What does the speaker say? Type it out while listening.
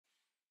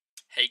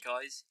Hey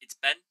guys, it's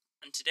Ben,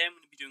 and today I'm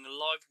going to be doing a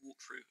live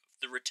walkthrough of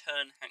the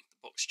Return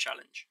HackTheBox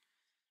challenge.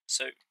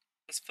 So,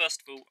 first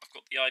of all, I've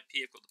got the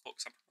IP, I've got the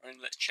box up and running.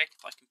 Let's check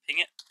if I can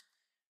ping it.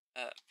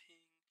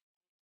 Ping.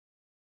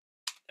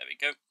 There we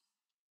go.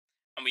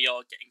 And we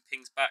are getting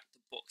pings back.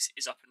 The box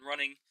is up and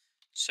running,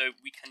 so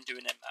we can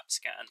do an Nmap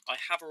scan. I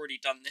have already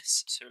done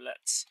this, so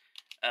let's.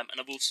 And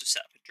I've also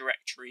set up a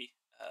directory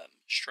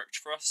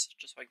structure for us,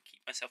 just so I can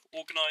keep myself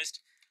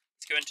organised.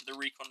 Let's go into the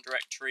recon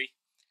directory.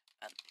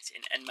 And it's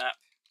in Nmap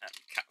and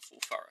cat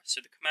full thorough. So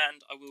the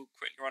command, I will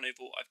quickly run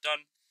over what I've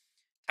done.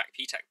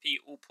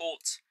 TACP, all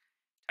ports.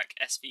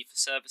 TAC-SV for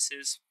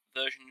services,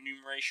 version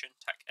enumeration.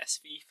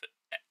 TAC-SV for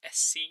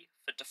SC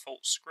for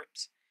default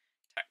scripts.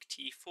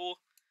 TAC-T4 for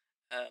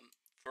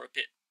a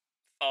bit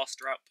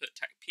faster output.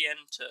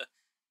 TAC-PN to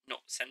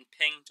not send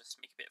ping, just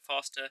to make it a bit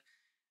faster.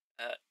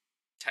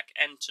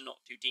 TAC-N to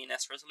not do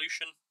DNS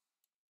resolution.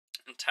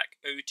 And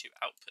TAC-O to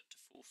output to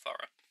full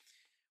thorough.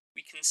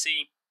 We can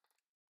see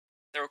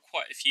there are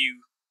quite a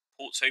few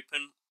ports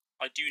open.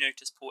 I do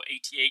notice port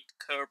 88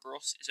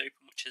 Kerberos is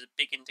open, which is a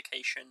big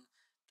indication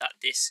that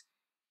this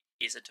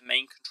is a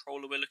domain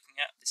controller we're looking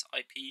at. This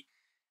IP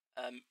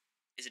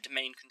is a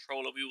domain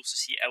controller. We also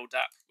see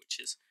LDAP,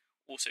 which is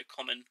also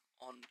common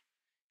on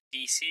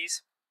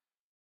DCs.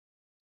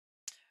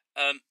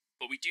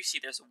 But we do see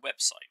there's a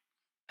website,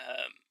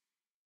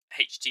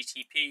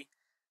 HTTP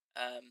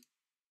and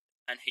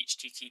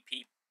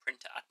HTTP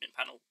printer admin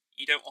panel.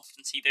 You don't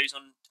often see those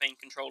on domain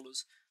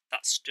controllers.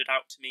 That stood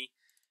out to me.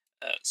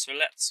 So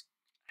let's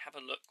have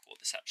a look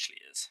what this actually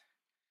is.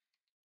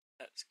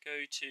 Let's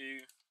go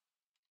to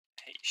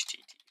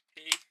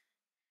HTTP,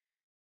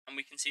 and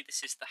we can see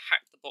this is the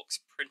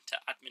HackTheBox printer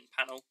admin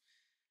panel.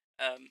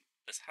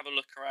 Let's have a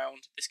look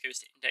around. This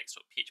goes to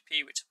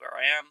index.php, which is where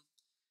I am.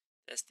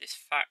 There's this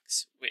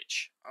fax,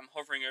 which I'm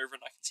hovering over,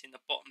 and I can see in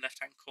the bottom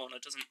left-hand corner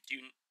doesn't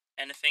do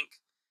anything.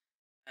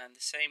 And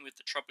the same with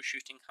the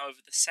troubleshooting. However,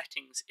 the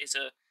settings is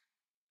a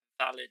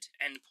valid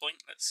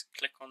endpoint. Let's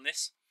click on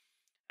this,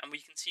 and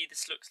we can see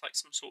this looks like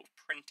some sort of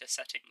printer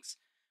settings,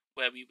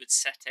 where we would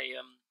set a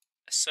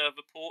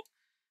server port,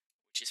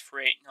 which is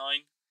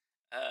 389,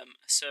 a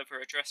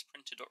server address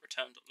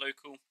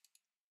printer.return.local,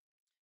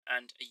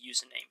 and a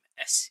username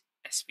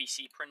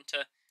SVC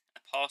printer,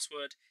 and a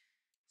password.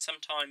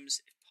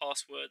 Sometimes if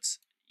passwords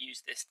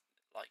use this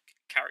like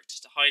characters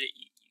to hide it,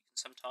 you can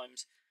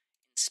sometimes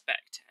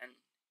inspect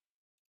and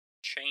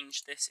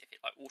change this if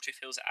it like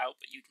autofills it out,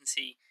 but you can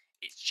see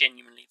it's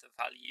genuinely the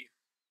value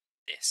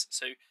this.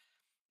 So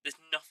there's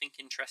nothing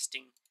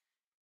interesting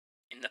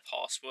in the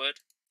password.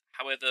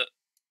 However,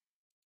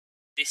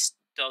 this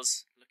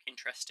does look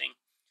interesting.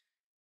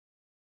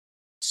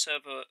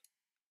 Server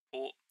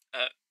port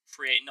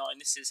 389,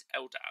 this is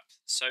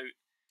LDAP. So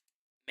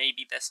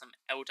maybe there's some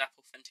LDAP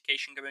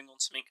authentication going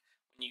on, something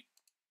when you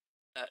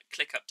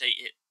click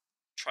update, it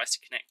tries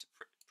to connect to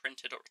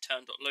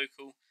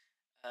printer.return.local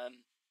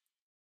and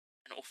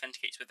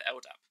authenticates with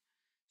LDAP.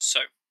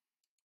 So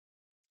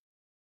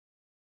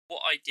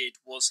what I did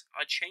was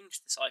I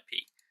changed this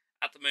IP.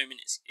 At the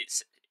moment,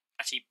 it's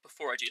actually,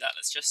 before I do that,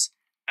 let's just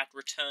add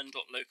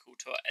return.local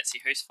to our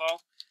Etsy host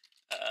file.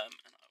 And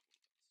I'll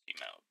zoom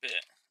out a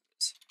bit.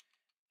 Let's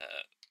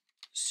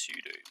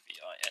sudo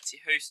vi Etsy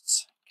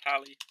hosts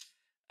Kali.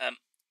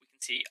 We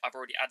can see I've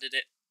already added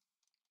it.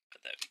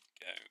 But there we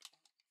go.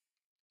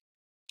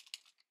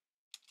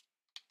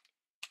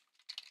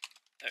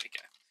 There we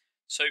go.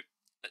 So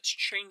let's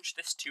change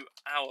this to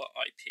our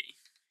IP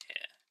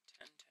here.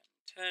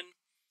 10.10.10.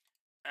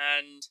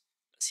 And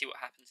let's see what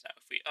happens now.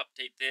 If we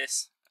update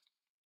this,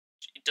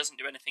 it doesn't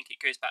do anything,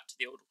 it goes back to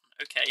the old one.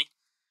 Okay,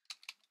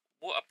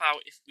 what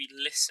about if we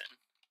listen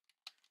on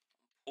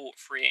port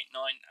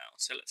 389 now?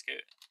 So let's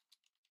go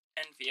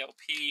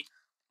nvlp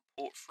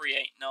port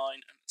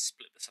 389 and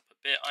split this up a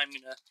bit. I'm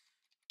going to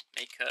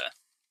make a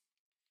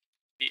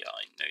vi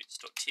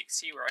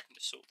notes.txt where I can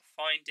just sort the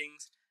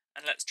findings,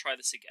 and let's try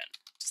this again.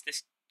 Does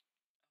this,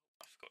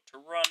 I forgot to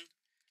run.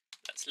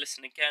 Let's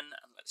listen again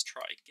and let's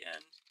try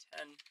again.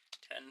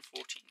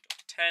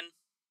 10.14.10.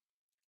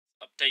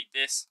 Update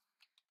this.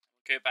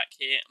 We'll go back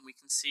here and we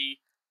can see,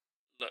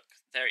 look,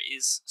 there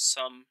is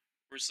some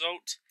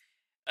result.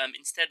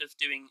 Instead of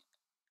doing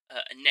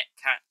a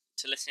netcat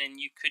to listen in,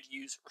 you could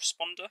use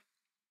Responder,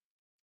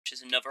 which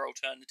is another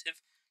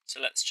alternative.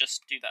 So let's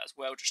just do that as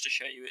well, just to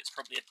show you it's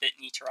probably a bit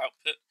neater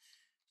output.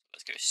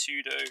 Let's go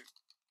sudo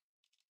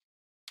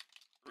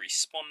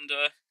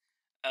Responder.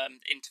 The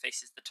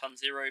interface is the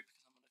ton0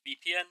 because I'm on a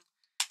VPN.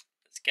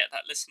 Let's get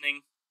that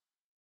listening.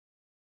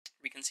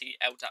 We can see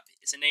LDAP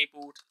is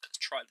enabled. Let's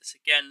try this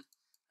again,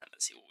 and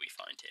let's see what we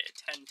find here.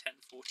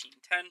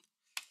 10.10.14.10.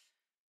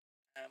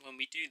 And when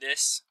we do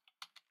this,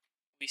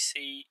 we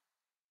see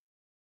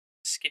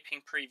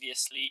skipping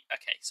previously.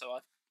 Okay, so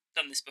I've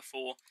done this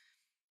before.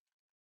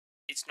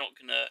 It's not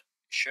going to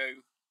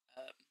show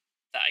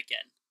that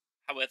again.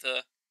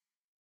 However,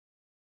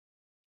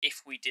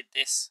 if we did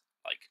this,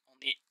 like on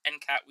the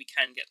NCAT, we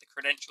can get the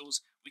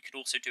credentials. We could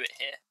also do it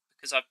here,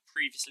 because I've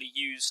previously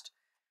used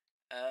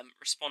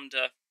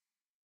Responder.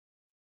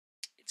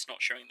 it's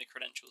not showing the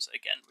credentials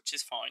again, which is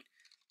fine.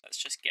 Let's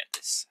just get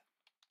this,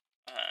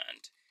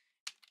 and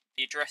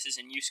the address is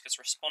in use because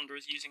responder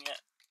is using it.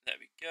 There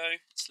we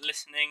go. It's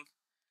listening,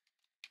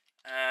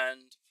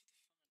 and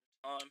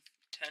time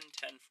 10,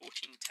 10,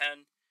 14,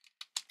 10,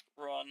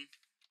 run,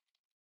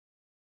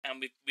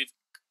 and we've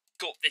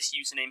got this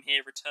username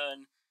here.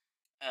 Return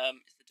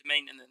is the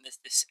domain, and then there's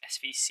this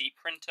SVC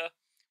printer,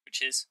 which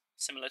is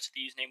similar to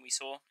the username we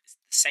saw. It's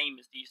the same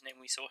as the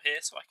username we saw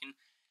here, so I can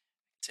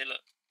say,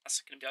 look,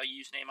 that's going to be our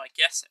username, I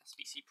guess,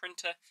 SVC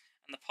printer,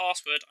 and the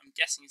password, I'm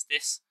guessing, is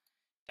this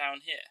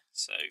down here.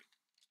 So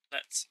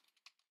let's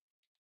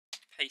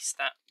paste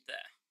that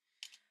there.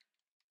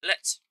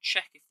 Let's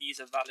check if these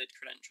are valid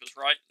credentials,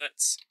 right?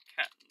 Let's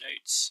cat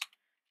notes,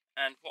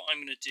 and what I'm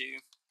going to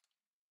do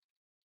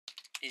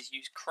is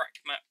use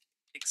crackmap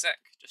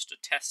exec just to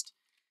test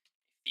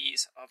if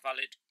these are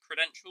valid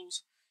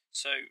credentials.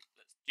 So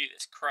let's do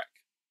this.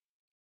 Crack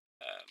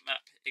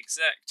map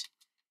exec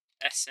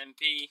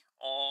smb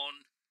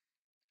on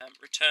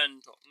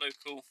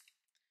return.local.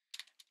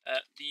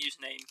 The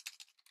username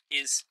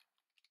is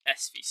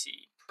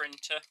svc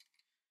printer,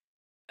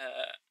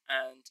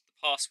 and the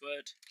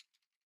password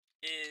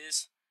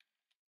is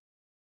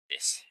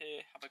this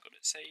here. Have I got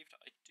it saved?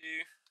 I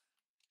do.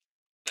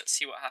 Let's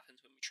see what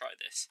happens when we try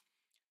this.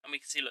 And we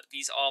can see, look,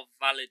 these are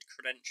valid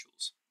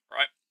credentials,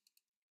 right?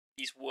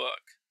 These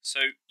work.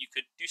 So you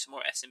could do some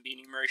more SMB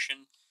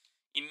enumeration.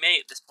 You may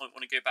at this point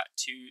want to go back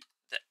to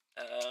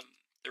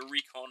the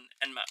recon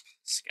nmap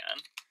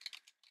scan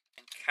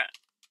and cat,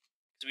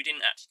 because we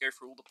didn't actually go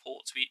through all the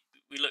ports. We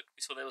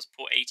saw there was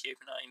port 80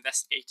 open. I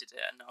investigated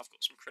it, and now I've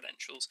got some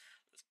credentials.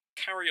 Let's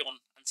carry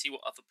on and see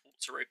what other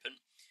ports are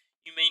open.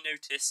 You may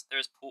notice there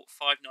is port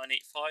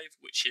 5985,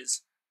 which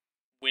is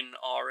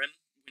WinRM,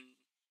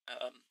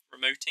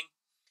 remoting.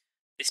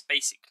 This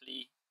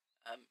basically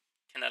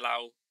can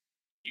allow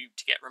you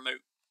to get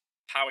remote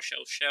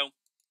PowerShell shell,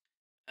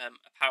 a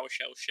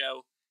PowerShell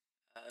shell,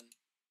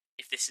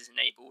 if this is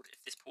enabled,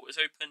 if this port is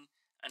open,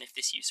 and if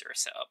this user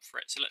is set up for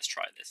it. So let's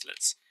try this.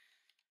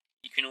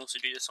 You can also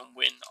do this on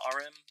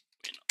WinRM,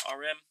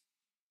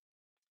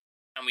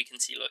 and we can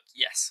see, look,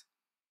 yes,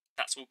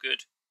 that's all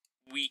good.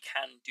 We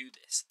can do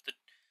this. The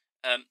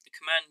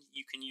command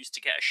you can use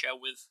to get a shell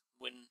with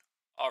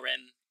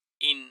WinRM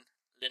in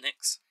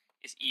Linux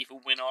is evil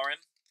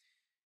WinRM.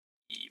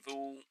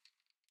 Evil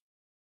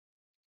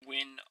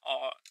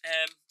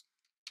WinRM.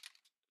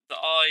 The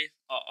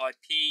our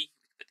IP. You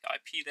put the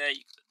IP there.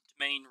 You put the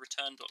domain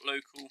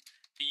return.local.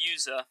 The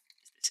user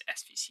is this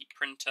SVC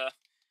printer,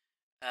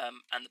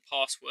 and the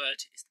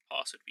password is the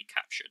password we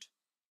captured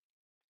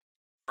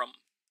from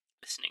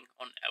listening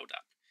on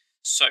LDAP.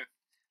 So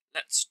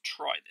let's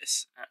try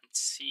this and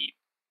see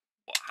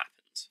what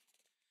happens.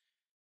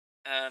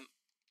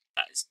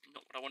 That is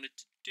not what I wanted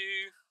to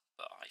do,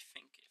 but I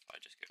think if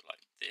I just go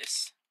like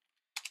this,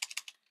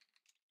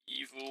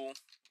 evil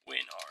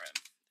WinRM,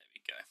 there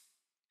we go.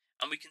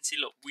 And we can see,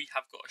 look, we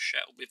have got a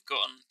shell. We've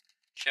got a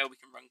shell, we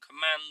can run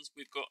commands,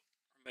 we've got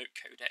remote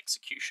code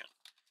execution.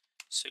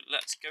 So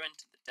let's go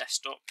into the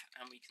desktop,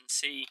 and we can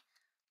see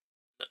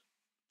that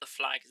the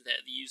flag is there,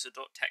 the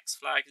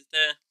user.txt flag is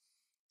there.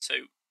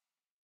 So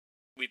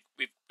we've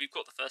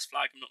got the first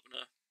flag. I'm not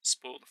going to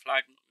spoil the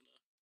flag, I'm not going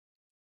to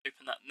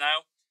open that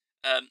now.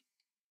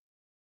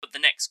 But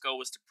the next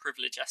goal is to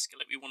privilege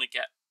escalate. We want to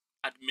get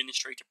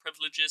administrator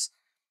privileges.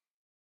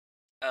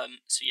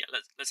 So yeah,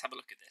 let's have a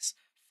look at this.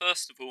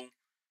 First of all,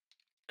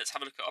 let's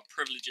have a look at our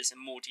privileges in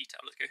more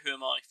detail. Let's go who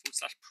am I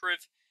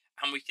 /priv,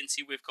 and we can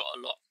see we've got a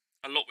lot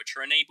which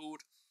are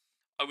enabled.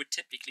 I would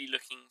typically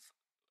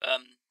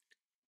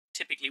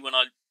typically when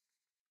I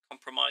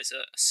compromise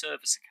a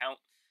service account,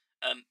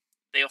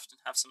 they often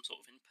have some sort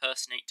of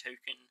impersonate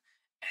token,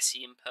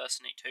 SE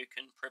impersonate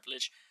token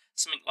privilege,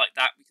 something like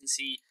that. We can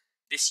see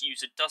this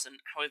user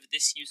doesn't. However,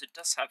 this user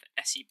does have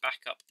SE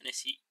backup and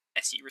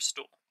SE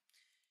restore.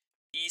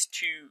 These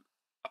two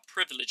are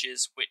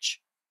privileges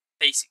which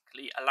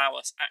basically allow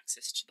us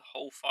access to the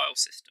whole file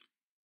system.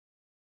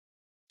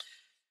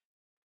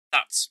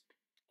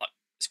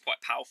 It's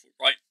quite powerful,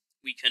 right?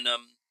 We can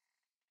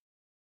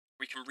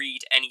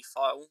read any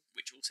file,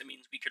 which also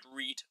means we could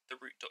read the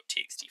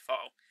root.txt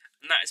file,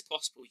 and that is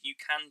possible. You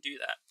can do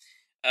that.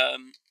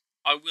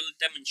 I will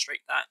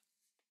demonstrate that,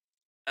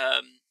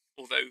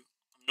 although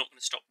I'm not going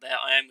to stop there.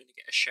 I am going to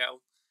get a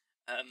shell,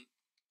 and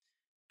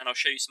I'll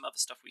show you some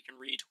other stuff we can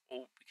read,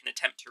 or we can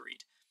attempt to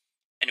read.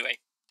 Anyway,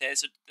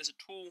 there's a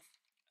tool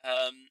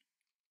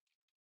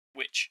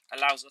which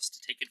allows us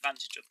to take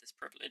advantage of this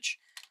privilege.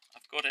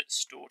 I've got it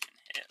stored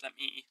in here. Let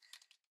me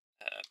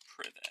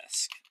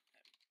privesc.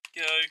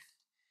 There we go.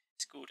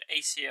 It's called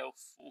ACL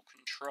full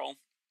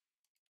control.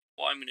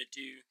 What I'm going to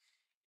do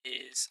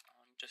is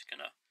I'm just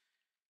going to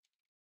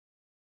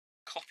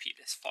copy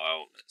this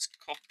file. Let's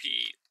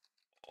copy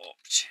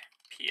opt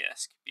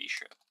psk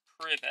bishop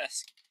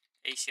privesc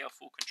ACL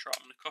full control.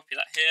 I'm going to copy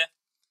that here.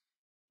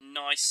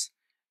 Nice.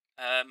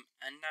 And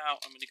now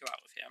I'm going to go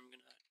out of here. I'm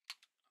going to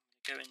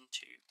go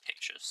into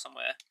pictures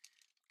somewhere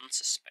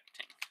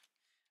unsuspecting,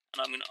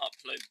 and I'm going to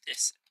upload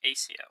this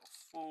ACL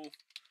full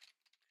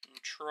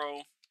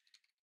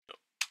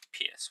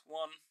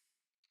control.ps1.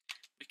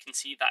 We can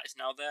see that is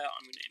now there.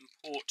 I'm going to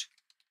import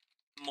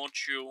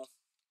module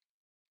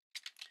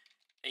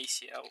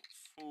ACL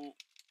full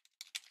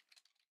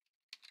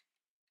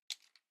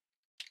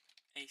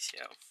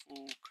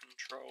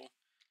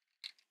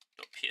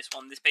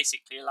control.ps1. This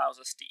basically allows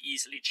us to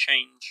easily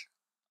change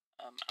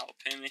our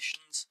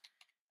permissions.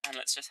 And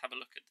let's just have a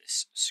look at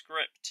this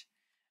script.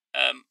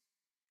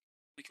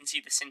 We can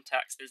see the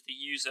syntax. There's the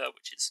user,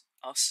 which is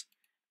us,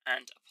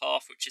 and a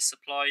path, which is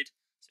supplied.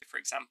 So for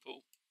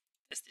example,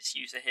 there's this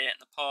user here in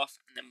the path,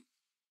 and then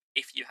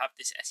if you have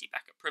this SE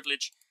backup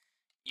privilege,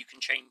 you can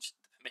change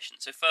the permission.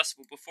 So first of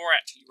all, before I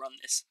actually run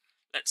this,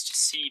 let's just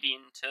cd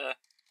into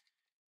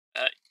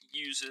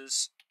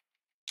users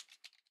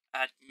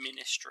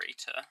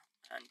administrator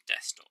and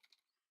desktop.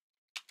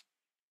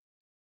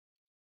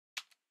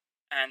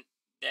 And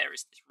there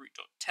is this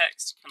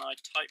root.txt. Can I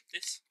type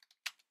this?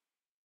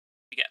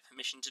 We get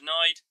permission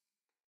denied.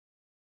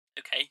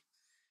 Okay.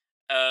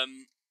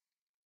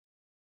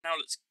 Now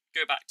let's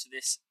go back to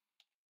this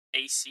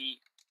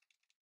AC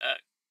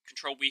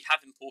control. We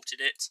have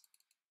imported it.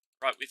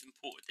 Right, we've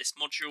imported this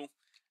module.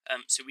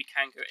 So we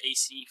can go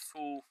AC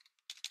full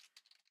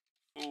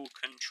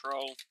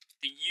control.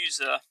 The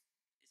user is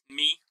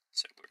me,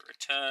 so we'll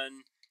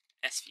return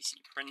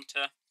SVC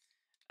printer.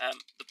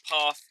 The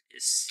path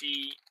is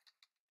C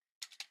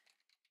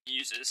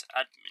users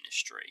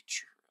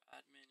administrator.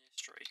 I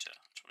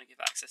just want to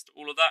give access to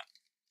all of that.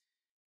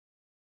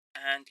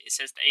 And it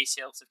says the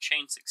ACLs have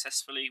changed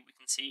successfully. We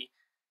can see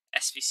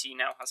SVC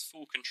now has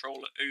full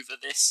control over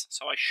this,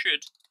 so I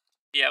should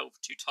be able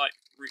to type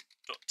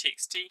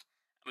root.txt,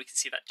 and we can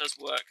see that does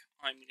work.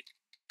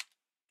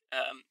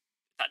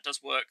 That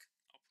does work.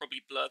 I'll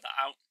probably blur that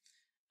out.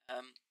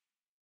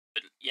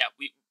 But yeah,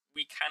 we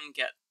can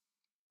get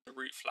the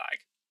root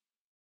flag.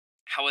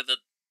 However,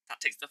 that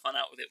takes the fun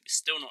out of it. We're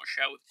still not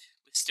shell.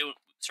 We've still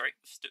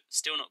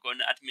not got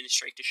an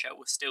administrator shell.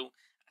 We're still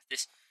at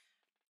this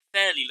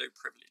fairly low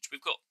privilege. We're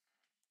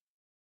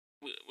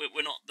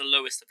not the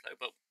lowest of low,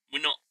 but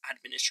we're not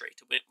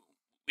administrator. We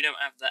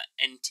don't have that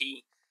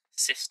NT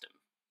system.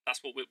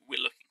 That's what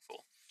we're looking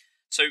for.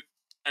 So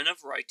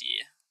another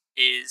idea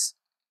is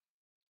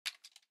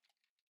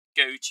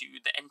go to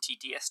the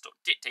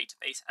ntds.dit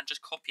database and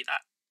just copy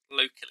that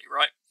locally,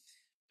 right?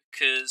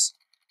 Because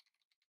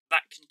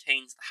that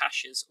contains the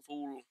hashes of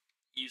all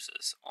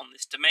users on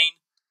this domain.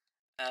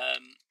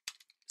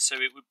 So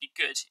it would be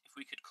good if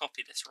we could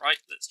copy this,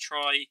 right? Let's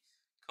try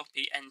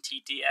copy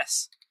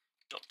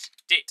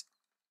ntds.dit.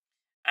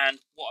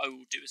 And what I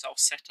will do is I'll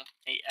set up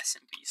a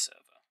SMB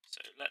server.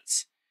 So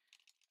let's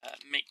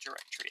make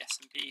directory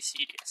SMB,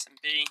 cd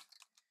SMB,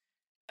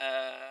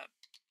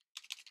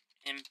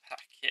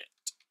 impacket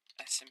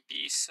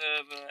SMB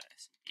server,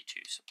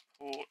 SMB2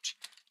 support.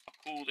 I'll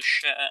call the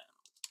share,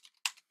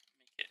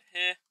 make it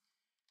here.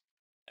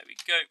 There we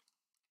go.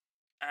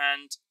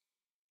 And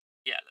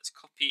yeah, let's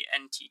copy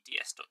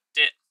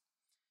ntds.dit,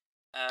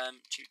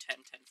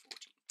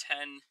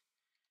 2.10.10.14.10,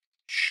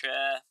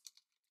 share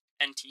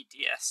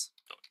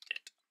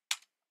ntds.dit.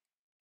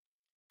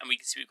 And we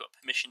can see we've got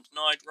permission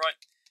denied, right?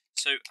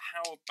 So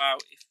how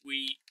about if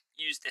we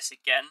use this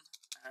again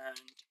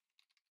and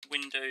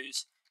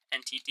Windows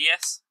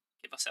ntds,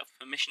 give ourselves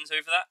permissions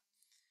over that.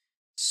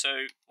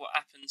 So what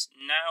happens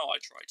now I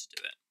try to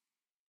do it?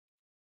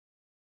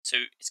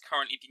 So it's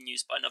currently being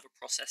used by another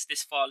process.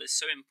 This file is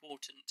so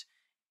important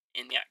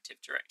in the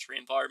Active Directory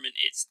environment.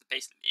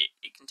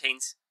 It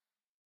contains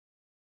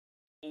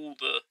all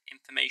the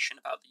information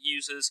about the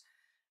users.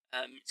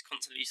 It's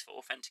constantly used for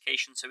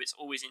authentication, so it's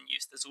always in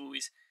use. There's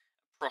always a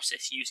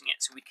process using it,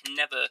 so we can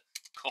never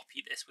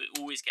copy this. We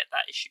always get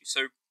that issue.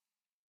 So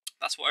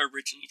that's what I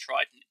originally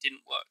tried, and it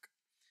didn't work.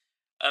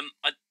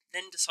 I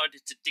then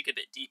decided to dig a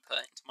bit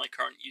deeper into my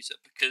current user,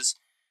 because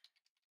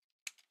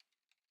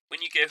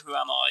when you go who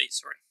am I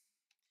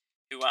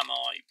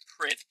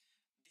priv,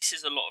 this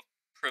is a lot of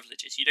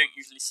privileges. You don't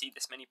usually see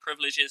this many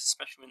privileges,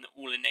 especially when they're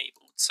all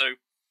enabled. So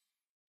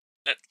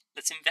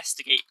let's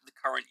investigate the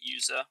current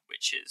user,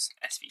 which is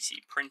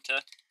SVC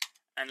printer,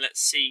 and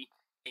let's see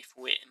if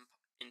we're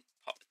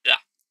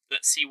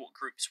let's see what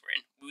groups we're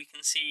in. We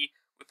can see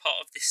we're part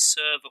of this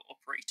server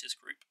operators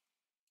group.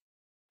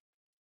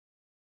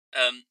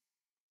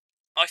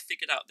 I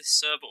figured out this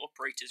server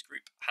operators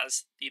group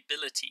has the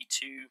ability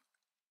to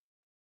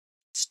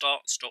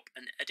start, stop,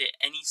 and edit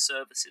any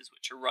services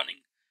which are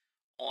running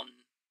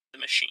on the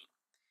machine.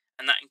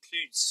 And that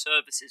includes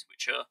services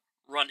which are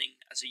running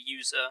as a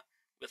user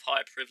with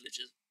higher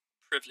privileges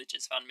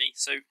than me.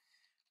 So,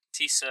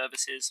 these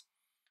services,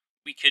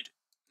 we could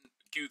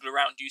Google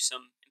around, do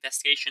some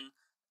investigation.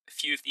 A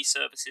few of these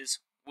services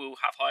will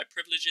have higher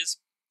privileges.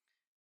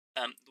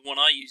 The one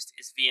I used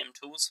is VM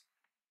Tools.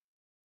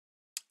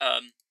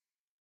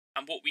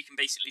 And what we can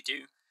basically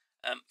do,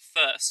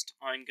 first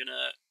I'm going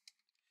to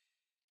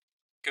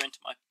go into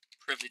my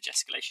privilege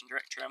escalation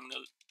directory. I'm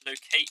going to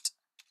locate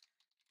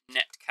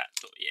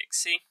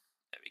netcat.exe.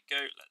 There we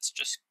go. Let's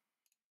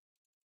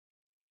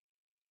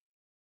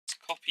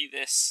copy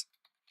this.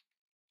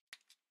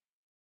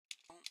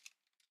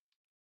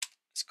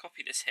 let's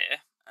copy this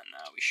here, and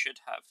now we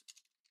should have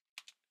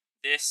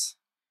this.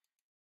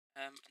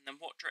 And then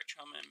what directory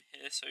am I in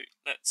here? So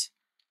let's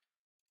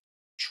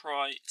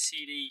try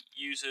cd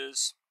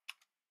users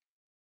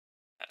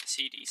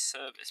cd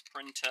service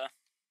printer.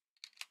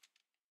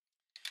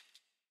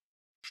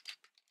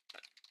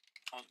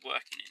 I was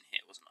working in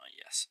here, wasn't I?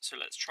 Yes. So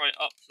let's try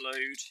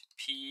upload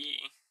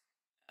pe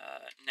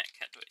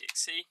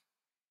netcat.exe,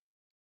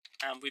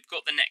 and we've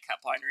got the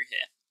netcat binary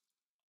here.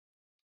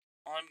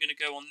 I'm going to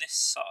go on this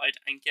side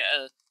and get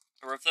a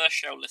reverse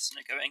shell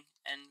listener going,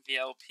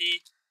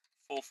 nvlp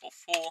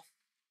 444.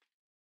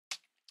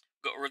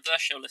 Got a reverse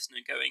shell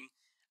listener going,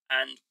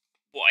 and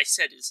what I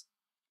said is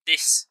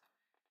this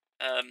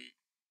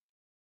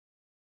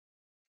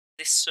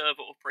this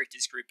server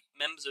operators group,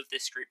 members of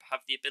this group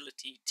have the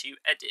ability to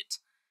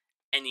edit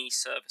any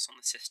service on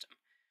the system.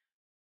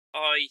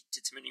 I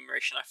did some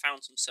enumeration, I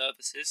found some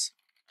services,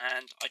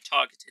 and I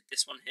targeted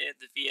this one here,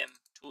 the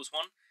VM tools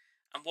one.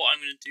 And what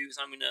I'm going to do is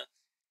I'm going to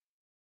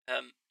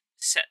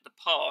set the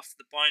path,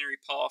 the binary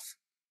path,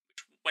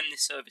 which when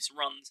this service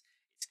runs,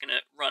 it's going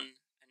to run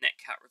a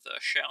netcat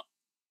reverse shell.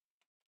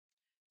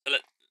 So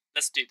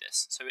let's do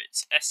this. So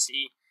it's sc.exe,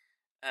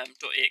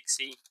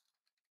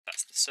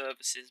 that's the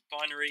services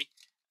binary,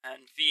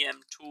 and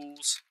VM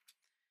tools.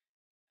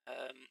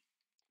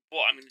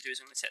 What I'm going to do is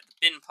I'm going to set the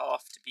bin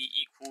path to be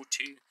equal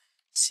to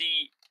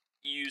c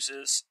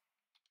users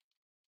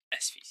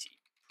svc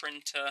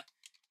printer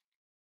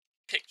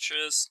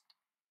pictures,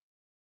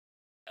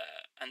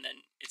 and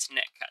then it's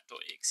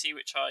netcat.exe,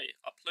 which I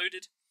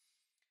uploaded.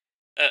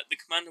 The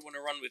command I want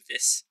to run with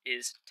this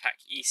is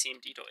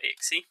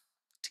tackecmd.exe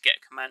to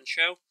get a command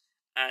shell,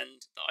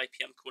 and the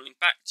IP I'm calling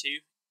back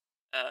to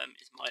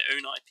is my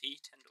own IP,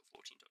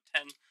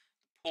 10.14.10.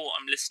 The port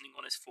I'm listening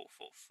on is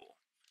 444.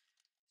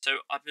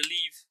 So I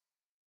believe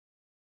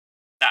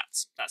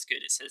that's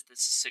good. It says there's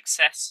a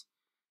success.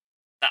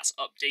 That's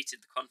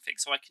updated the config.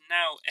 So I can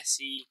now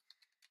se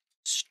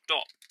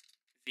stop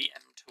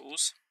VM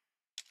tools.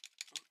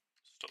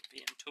 Stop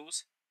VM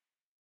tools.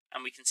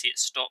 And we can see it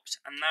stopped.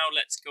 And now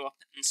let's go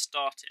up and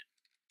start it.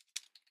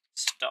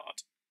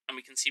 Start. And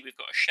we can see we've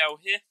got a shell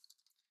here.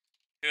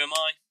 Who am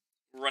I?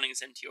 We're running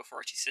as NT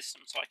authority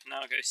system. So I can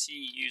now go c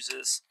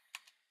users,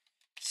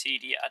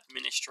 cd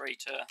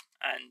administrator,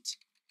 and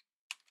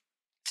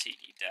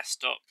cd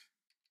desktop.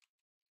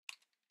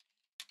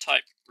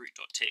 Type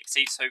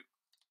root.txt. So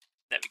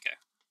there we go.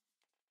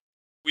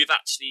 We've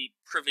actually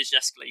privileged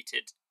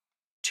escalated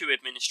to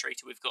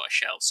administrator. We've got a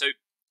shell. So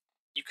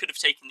you could have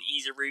taken the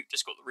easy route,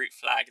 just got the root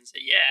flag and say,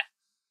 yeah,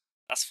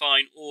 that's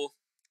fine. Or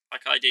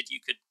like I did, you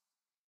could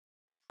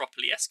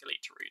properly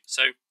escalate to root.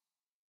 So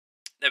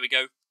there we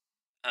go.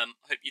 I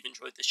hope you've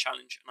enjoyed this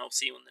challenge, and I'll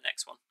see you on the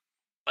next one.